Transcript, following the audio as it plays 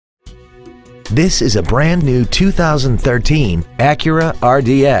This is a brand new 2013 Acura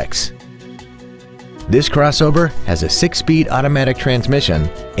RDX. This crossover has a 6-speed automatic transmission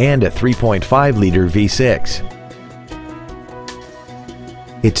and a 3.5-liter V6.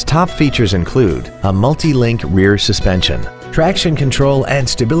 Its top features include a multi-link rear suspension, traction control and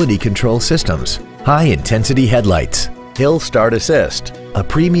stability control systems, high-intensity headlights, hill start assist, a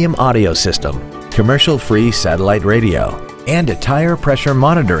premium audio system, commercial-free satellite radio, and a tire pressure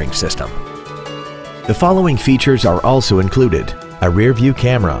monitoring system. The following features are also included: a rear-view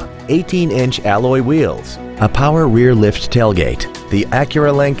camera, 18-inch alloy wheels, a power rear lift tailgate, the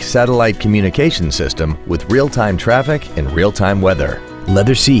Acura Link satellite communication system with real-time traffic and real-time weather,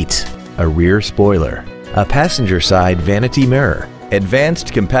 leather seats, a rear spoiler, a passenger side vanity mirror,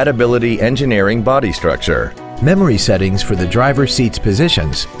 advanced compatibility engineering body structure, memory settings for the driver's seat's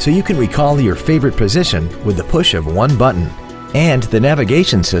positions so you can recall your favorite position with the push of one button, and the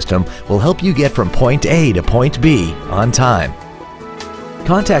navigation system will help you get from point A to point B on time.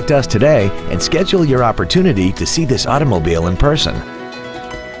 Contact us today and schedule your opportunity to see this automobile in person.